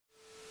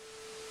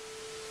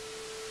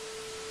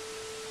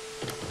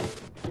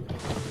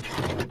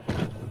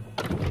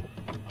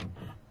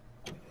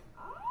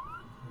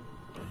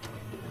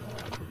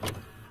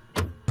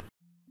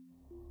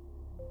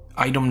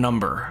Item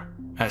Number: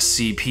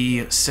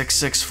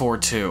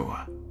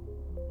 SCP-6642.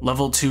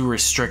 Level 2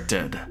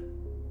 Restricted.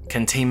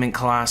 Containment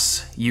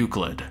Class: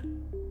 Euclid.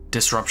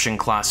 Disruption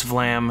Class: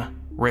 Vlam.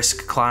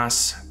 Risk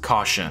Class: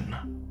 Caution.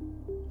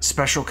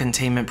 Special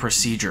Containment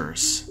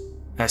Procedures: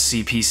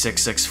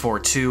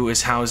 SCP-6642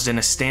 is housed in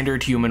a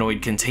standard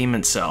humanoid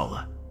containment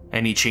cell.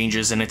 Any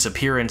changes in its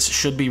appearance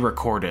should be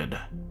recorded.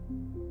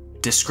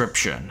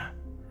 Description: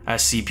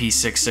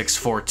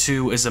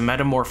 SCP-6642 is a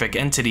metamorphic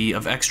entity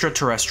of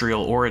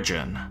extraterrestrial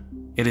origin.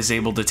 It is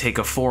able to take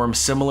a form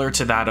similar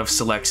to that of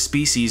select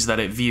species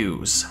that it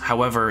views.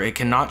 However, it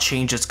cannot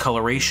change its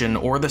coloration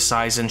or the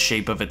size and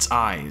shape of its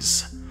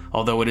eyes.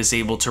 Although it is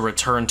able to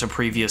return to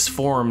previous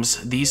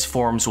forms, these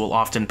forms will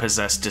often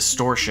possess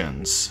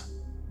distortions.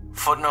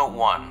 Footnote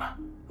 1.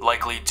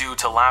 Likely due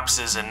to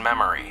lapses in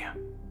memory.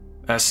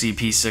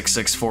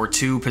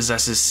 SCP-6642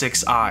 possesses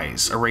 6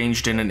 eyes,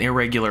 arranged in an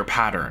irregular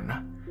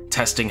pattern.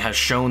 Testing has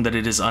shown that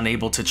it is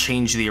unable to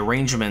change the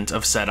arrangement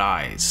of said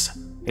eyes.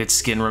 Its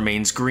skin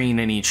remains green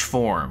in each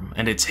form,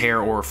 and its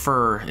hair or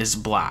fur is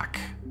black.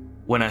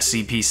 When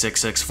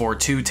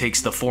SCP-6642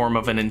 takes the form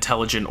of an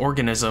intelligent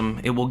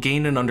organism, it will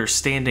gain an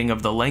understanding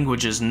of the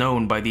languages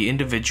known by the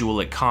individual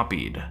it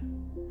copied.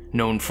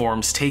 Known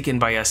forms taken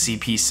by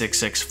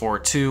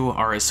SCP-6642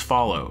 are as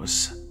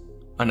follows: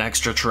 an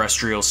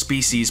extraterrestrial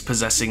species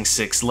possessing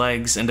 6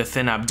 legs and a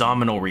thin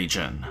abdominal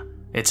region.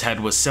 Its head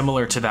was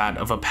similar to that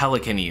of a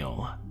pelican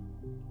eel.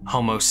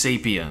 Homo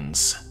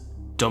sapiens.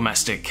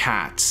 Domestic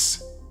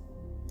cats.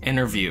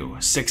 Interview: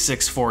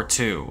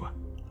 6642.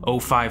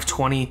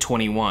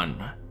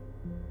 05-20-21.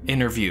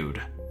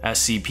 Interviewed: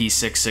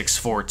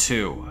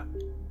 SCP-6642.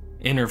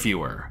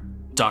 Interviewer: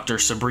 Dr.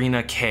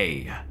 Sabrina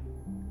K.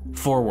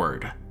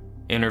 Forward: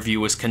 interview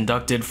was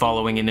conducted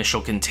following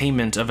initial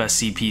containment of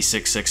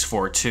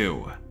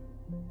SCP-6642.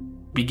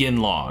 Begin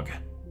log.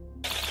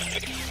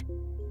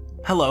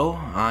 Hello,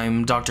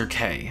 I'm Dr.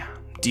 K.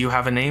 Do you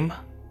have a name?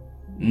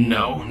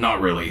 No, not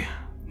really.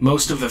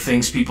 Most of the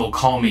things people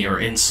call me are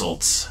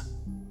insults.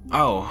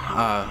 Oh,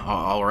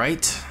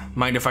 alright.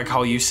 Mind if I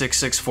call you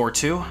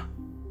 6642?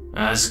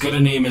 As good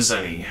a name as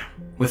any.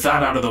 With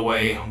that out of the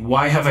way,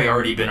 why have I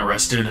already been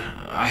arrested?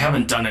 I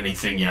haven't done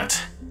anything yet.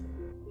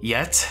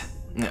 Yet?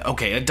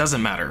 Okay, it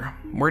doesn't matter.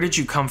 Where did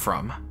you come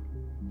from?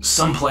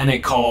 Some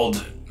planet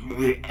called...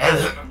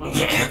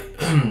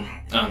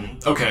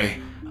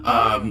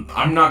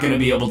 I'm not gonna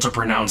be able to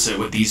pronounce it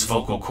with these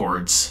vocal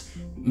cords.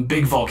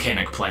 Big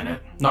volcanic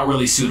planet. Not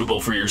really suitable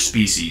for your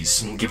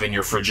species, given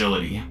your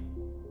fragility.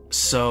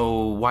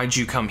 So, why'd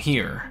you come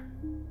here?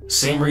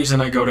 Same reason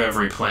I go to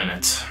every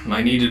planet.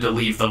 I needed to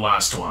leave the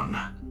last one.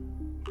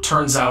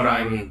 Turns out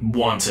I'm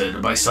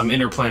wanted by some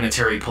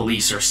interplanetary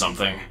police or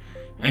something.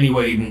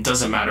 Anyway,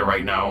 doesn't matter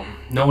right now.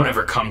 No one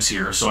ever comes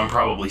here, so I'm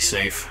probably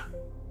safe.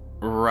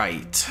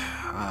 Right.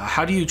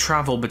 How do you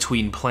travel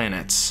between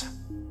planets?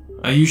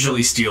 I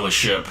usually steal a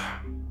ship.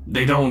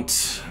 They don't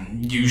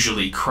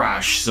usually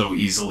crash so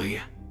easily.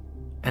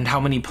 And how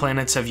many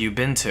planets have you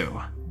been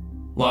to?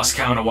 Lost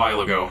count a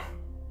while ago.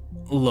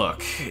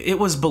 Look, it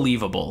was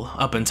believable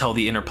up until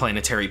the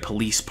interplanetary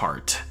police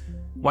part.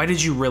 Why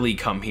did you really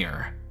come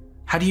here?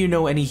 How do you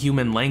know any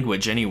human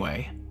language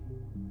anyway?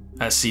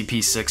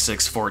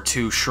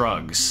 SCP-6642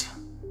 shrugs.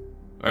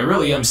 I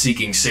really am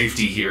seeking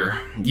safety here.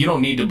 You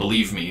don't need to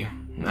believe me.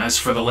 As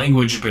for the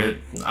language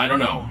bit, I don't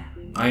know.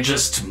 I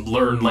just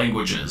learn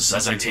languages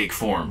as I take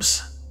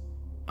forms.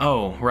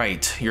 Oh,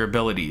 right, your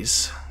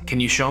abilities.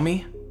 Can you show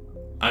me?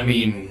 I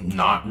mean,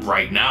 not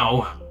right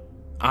now.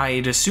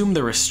 I'd assume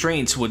the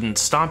restraints wouldn't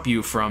stop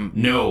you from—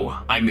 No,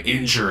 I'm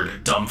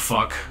injured, dumb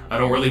fuck. I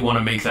don't really want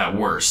to make that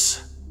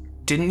worse.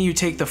 Didn't you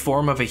take the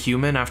form of a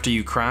human after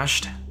you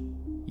crashed?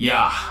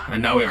 Yeah,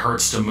 and now it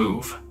hurts to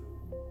move.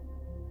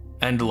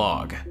 End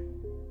log.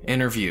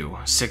 Interview: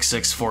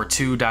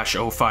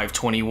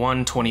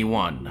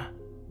 6642-0521-21.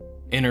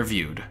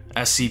 Interviewed: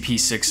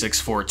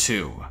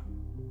 SCP-6642.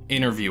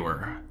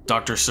 Interviewer: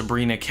 Dr.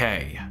 Sabrina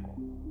K.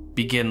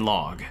 Begin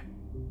log.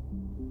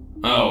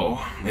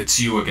 Oh, it's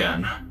you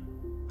again.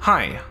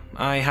 Hi,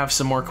 I have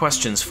some more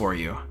questions for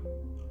you.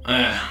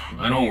 I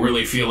don't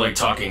really feel like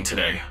talking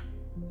today.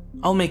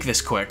 I'll make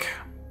this quick.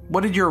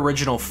 What did your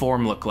original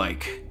form look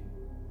like?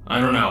 I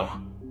don't know.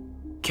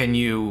 Can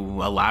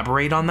you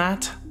elaborate on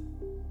that?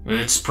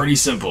 It's pretty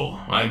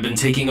simple. I've been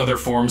taking other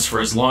forms for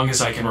as long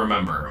as I can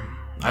remember.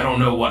 I don't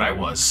know what I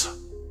was.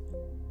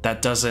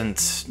 That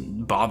doesn't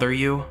bother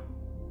you?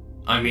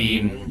 I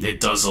mean, it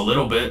does a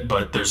little bit,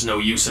 but there's no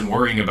use in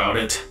worrying about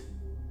it.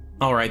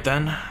 Alright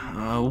then,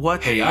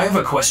 what— Hey, I have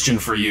a question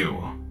for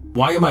you.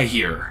 Why am I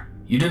here?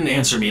 You didn't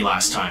answer me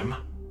last time.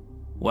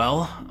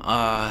 Well,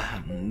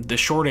 the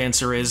short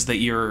answer is that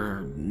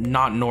you're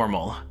not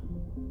normal.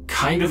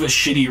 Kind of a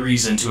shitty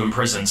reason to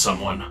imprison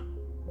someone.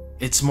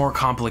 It's more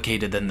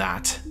complicated than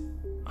that.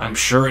 I'm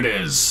sure it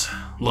is.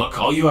 Look,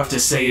 all you have to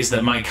say is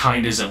that my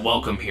kind isn't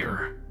welcome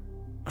here.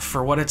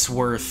 For what it's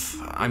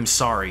worth, I'm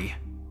sorry.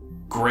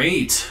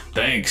 Great,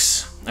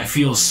 thanks. I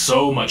feel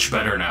so much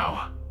better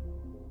now.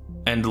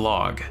 End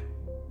log.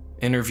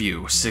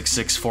 Interview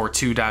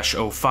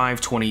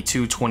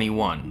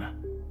 6642-052221.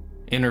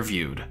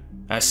 Interviewed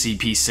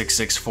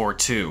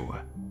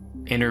SCP-6642.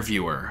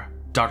 Interviewer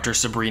Dr.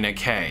 Sabrina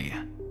K.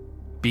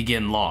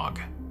 Begin log.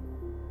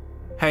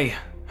 Hey,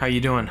 how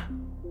you doing?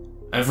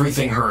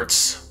 Everything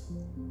hurts.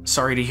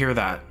 Sorry to hear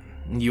that.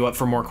 You up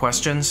for more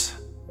questions?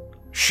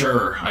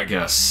 Sure, I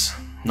guess.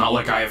 Not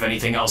like I have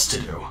anything else to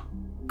do.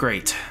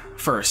 Great.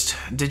 First,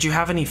 did you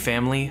have any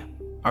family?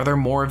 Are there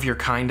more of your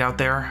kind out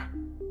there?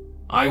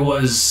 I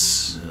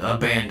was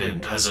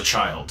abandoned as a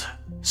child,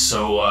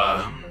 so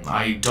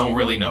I don't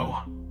really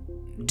know.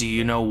 Do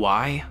you know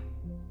why?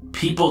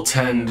 People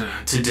tend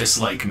to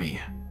dislike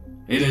me.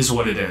 It is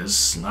what it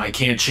is. I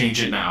can't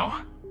change it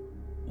now.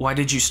 Why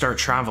did you start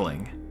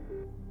traveling?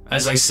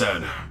 As I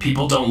said,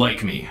 people don't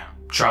like me.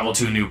 Travel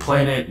to a new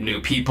planet, new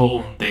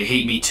people, they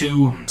hate me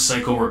too,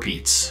 cycle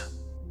repeats.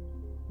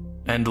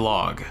 End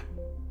log.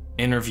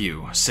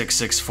 Interview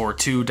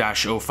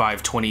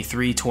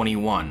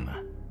 6642-052321.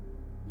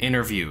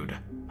 Interviewed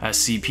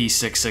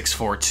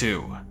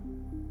SCP-6642.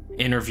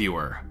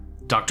 Interviewer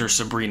Dr.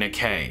 Sabrina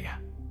K.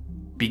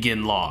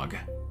 Begin log.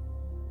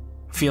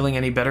 Feeling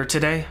any better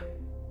today?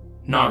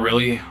 Not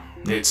really.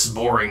 It's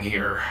boring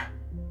here.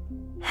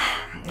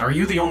 Are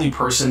you the only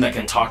person that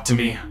can talk to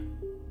me?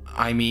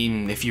 I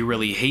mean, if you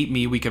really hate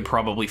me, we could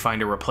probably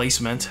find a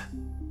replacement.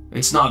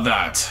 It's not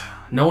that.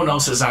 No one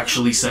else has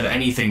actually said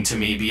anything to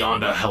me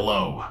beyond a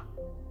hello.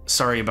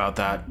 Sorry about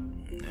that.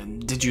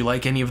 Did you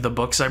like any of the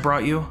books I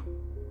brought you?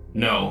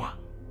 No.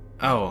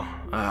 Oh,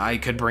 I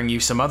could bring you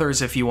some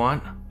others if you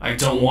want. I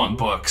don't want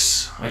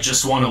books. I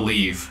just want to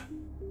leave.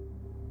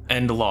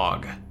 End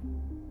log.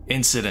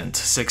 Incident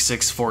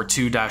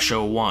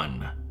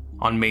 6642-01.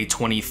 On May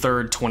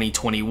 23,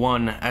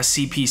 2021,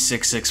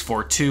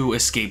 SCP-6642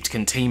 escaped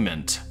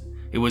containment.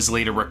 It was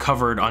later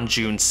recovered on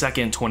June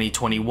 2,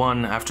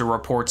 2021 after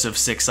reports of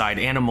six-eyed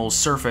animals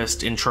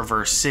surfaced in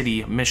Traverse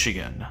City,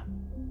 Michigan.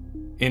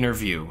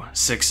 Interview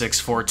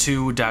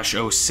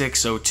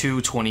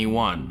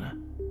 6642-060221.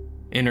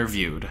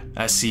 Interviewed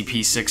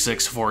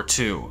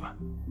SCP-6642.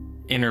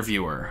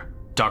 Interviewer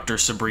Dr.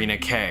 Sabrina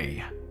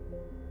K.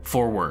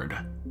 Forward.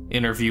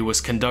 Interview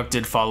was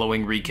conducted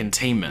following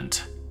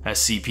recontainment.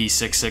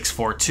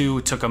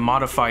 SCP-6642 took a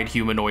modified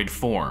humanoid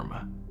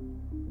form.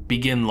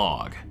 Begin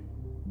log.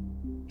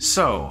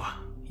 So,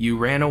 you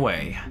ran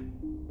away.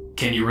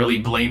 Can you really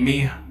blame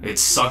me? It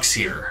sucks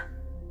here.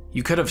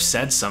 You could have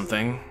said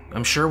something.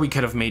 I'm sure we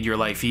could have made your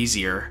life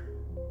easier.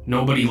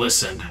 Nobody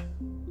listened.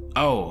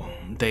 Oh,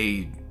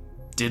 they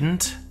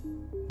didn't?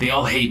 They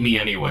all hate me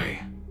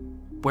anyway.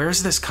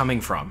 Where's this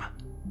coming from?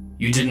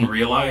 You didn't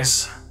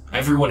realize?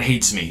 Everyone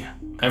hates me.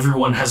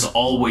 Everyone has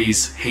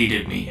always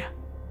hated me.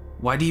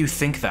 Why do you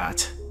think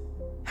that?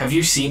 Have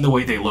you seen the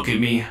way they look at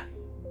me?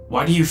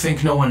 Why do you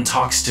think no one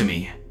talks to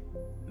me?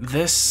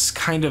 This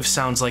kind of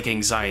sounds like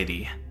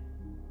anxiety.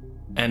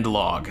 End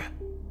log.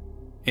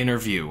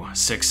 Interview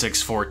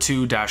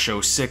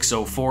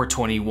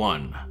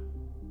 6642-060421.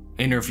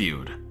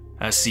 Interviewed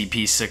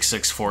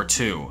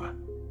SCP-6642.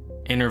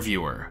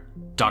 Interviewer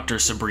Dr.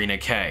 Sabrina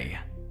K.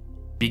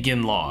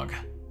 Begin log.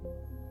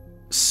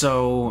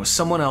 So,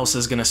 someone else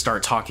is gonna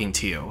start talking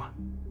to you?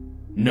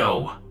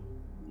 No.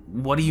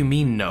 What do you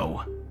mean,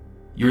 no?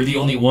 You're the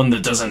only one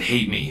that doesn't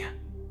hate me.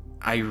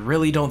 I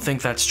really don't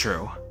think that's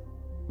true.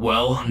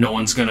 Well, no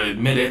one's gonna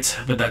admit it,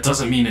 but that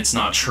doesn't mean it's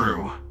not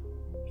true.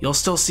 You'll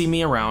still see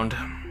me around.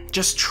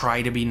 Just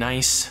try to be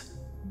nice.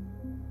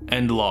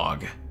 End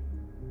log.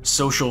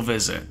 Social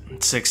visit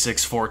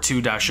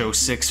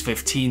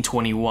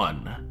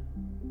 6642-061521.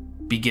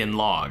 Begin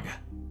log.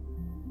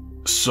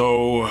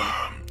 So,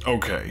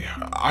 okay,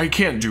 I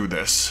can't do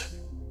this.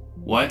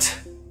 What?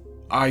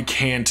 I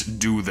can't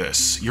do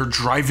this. You're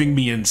driving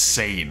me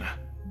insane.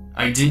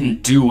 I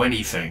didn't do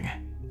anything.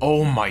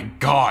 Oh my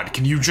god,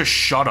 can you just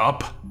shut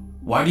up?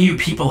 Why do you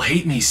people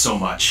hate me so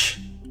much?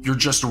 You're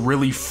just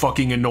really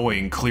fucking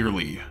annoying,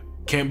 clearly.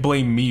 Can't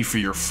blame me for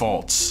your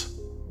faults.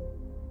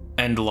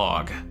 End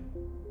log.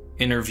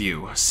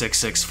 Interview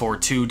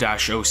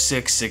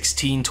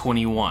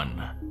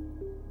 6642-061621.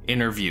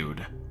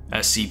 Interviewed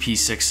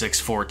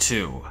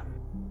SCP-6642.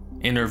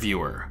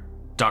 Interviewer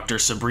Dr.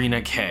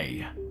 Sabrina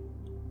K.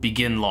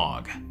 Begin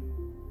log.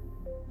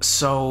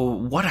 So,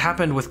 what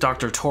happened with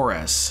Dr.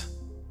 Torres?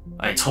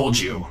 I told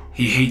you,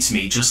 he hates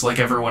me just like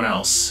everyone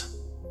else.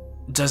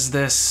 Does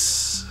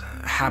this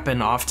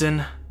happen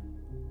often?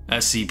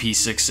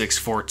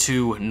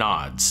 SCP-6642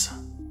 nods.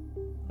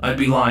 I'd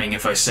be lying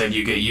if I said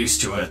you get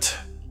used to it.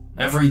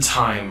 Every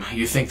time,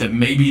 you think that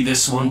maybe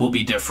this one will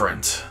be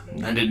different,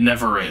 and it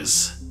never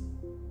is.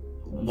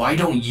 Why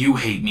don't you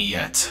hate me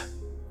yet?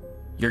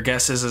 Your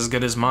guess is as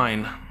good as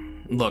mine.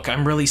 Look,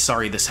 I'm really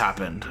sorry this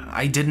happened.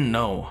 I didn't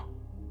know.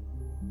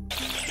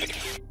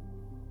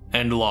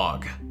 End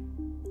log.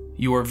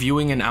 You are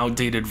viewing an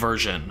outdated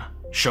version.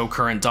 Show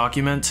current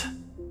document.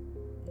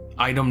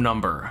 Item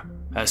number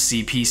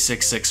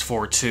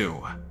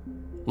SCP-6642.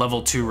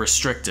 Level 2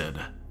 restricted.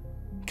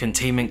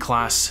 Containment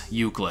class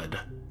Euclid.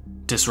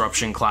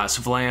 Disruption class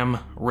Vlam.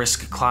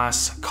 Risk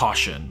class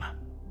Caution.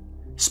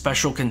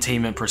 Special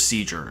Containment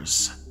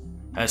Procedures.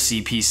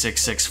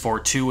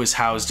 SCP-6642 is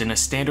housed in a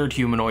standard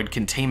humanoid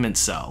containment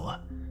cell.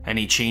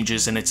 Any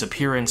changes in its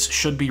appearance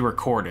should be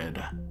recorded.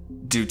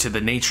 Due to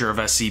the nature of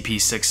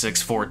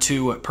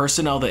SCP-6642,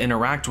 personnel that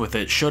interact with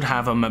it should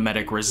have a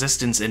memetic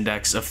resistance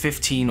index of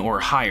 15 or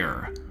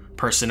higher.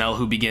 Personnel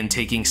who begin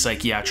taking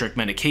psychiatric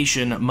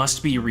medication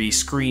must be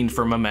re-screened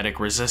for memetic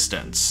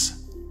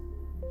resistance.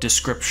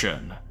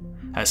 Description: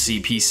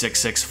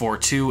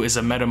 SCP-6642 is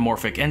a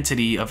metamorphic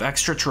entity of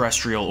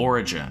extraterrestrial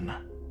origin.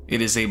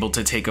 It is able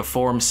to take a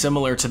form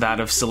similar to that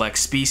of select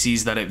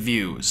species that it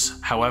views.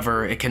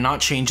 However, it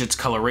cannot change its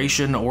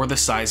coloration or the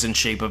size and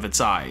shape of its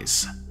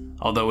eyes.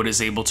 Although it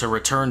is able to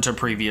return to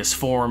previous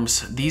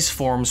forms, these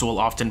forms will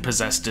often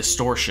possess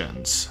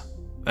distortions.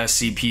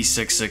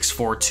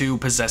 SCP-6642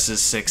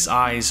 possesses 6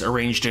 eyes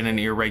arranged in an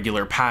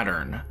irregular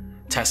pattern.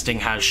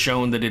 Testing has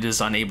shown that it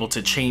is unable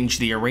to change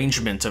the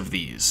arrangement of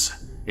these.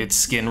 Its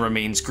skin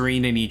remains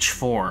green in each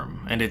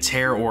form, and its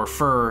hair or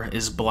fur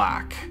is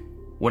black.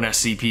 When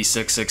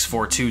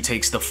SCP-6642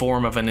 takes the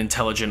form of an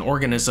intelligent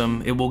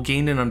organism, it will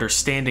gain an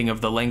understanding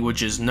of the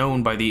languages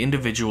known by the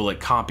individual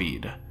it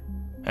copied.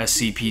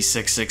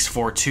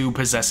 SCP-6642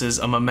 possesses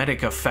a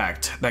memetic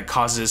effect that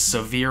causes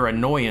severe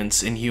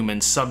annoyance in human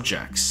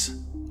subjects.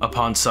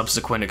 Upon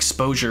subsequent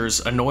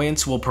exposures,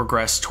 annoyance will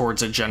progress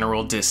towards a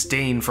general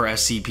disdain for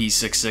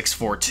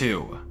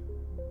SCP-6642.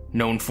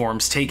 Known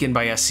forms taken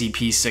by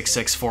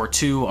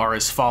SCP-6642 are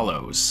as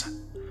follows: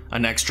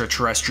 an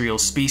extraterrestrial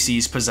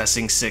species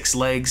possessing 6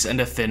 legs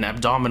and a thin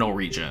abdominal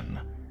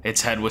region.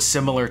 Its head was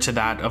similar to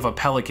that of a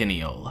pelican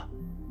eel.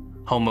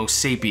 Homo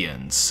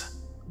sapiens.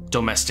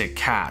 Domestic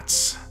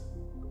cats.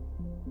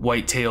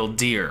 White-tailed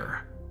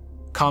deer.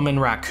 Common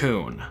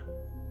raccoon.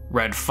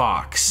 Red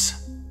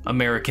fox.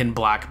 American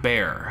black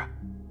bear.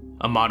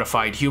 A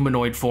modified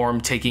humanoid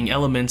form taking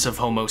elements of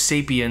Homo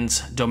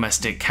sapiens,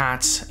 domestic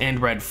cats, and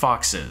red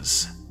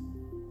foxes.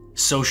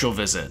 Social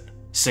visit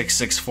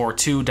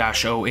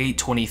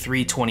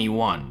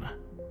 6642-08-2321.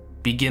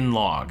 Begin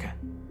log.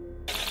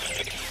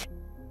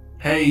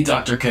 Hey,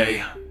 Dr.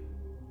 K.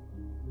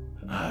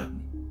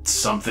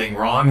 Something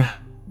wrong?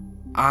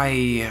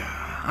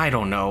 I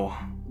don't know.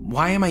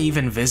 Why am I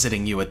even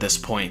visiting you at this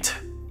point?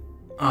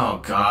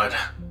 Oh God.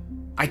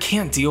 I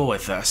can't deal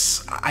with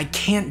this. I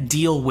can't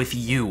deal with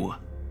you.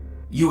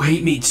 You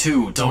hate me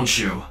too, don't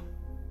you?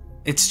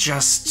 It's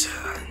just...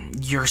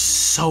 you're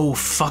so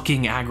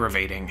fucking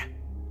aggravating.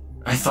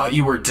 I thought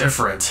you were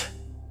different.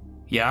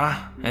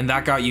 Yeah, and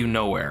that got you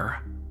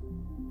nowhere.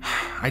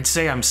 I'd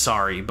say I'm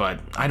sorry, but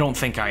I don't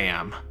think I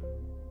am.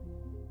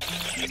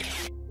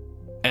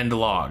 End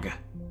log.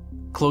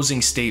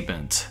 Closing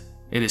statement.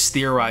 It is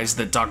theorized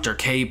that Dr.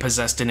 K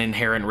possessed an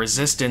inherent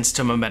resistance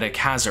to memetic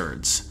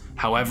hazards.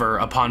 However,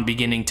 upon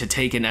beginning to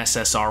take an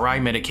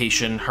SSRI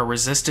medication, her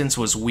resistance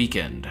was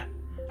weakened.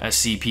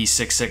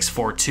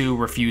 SCP-6642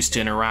 refused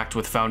to interact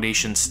with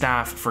Foundation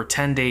staff for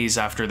 10 days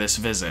after this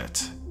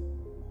visit.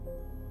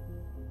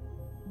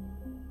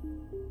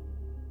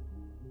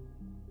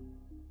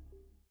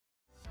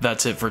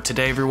 That's it for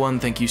today, everyone.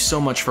 Thank you so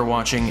much for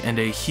watching, and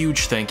a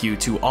huge thank you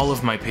to all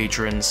of my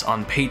patrons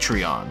on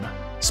Patreon.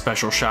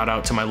 Special shout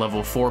out to my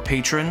level 4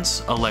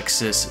 patrons,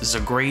 Alexis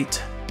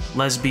Zagreat,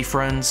 Lesby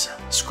Friends,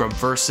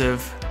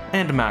 Scrubversive,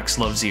 and Max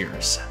Loves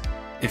Ears.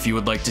 If you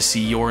would like to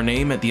see your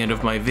name at the end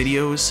of my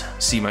videos,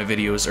 see my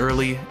videos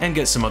early, and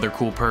get some other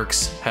cool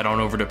perks, head on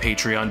over to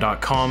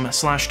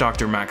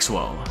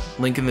patreon.com/drmaxwell,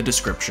 link in the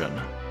description.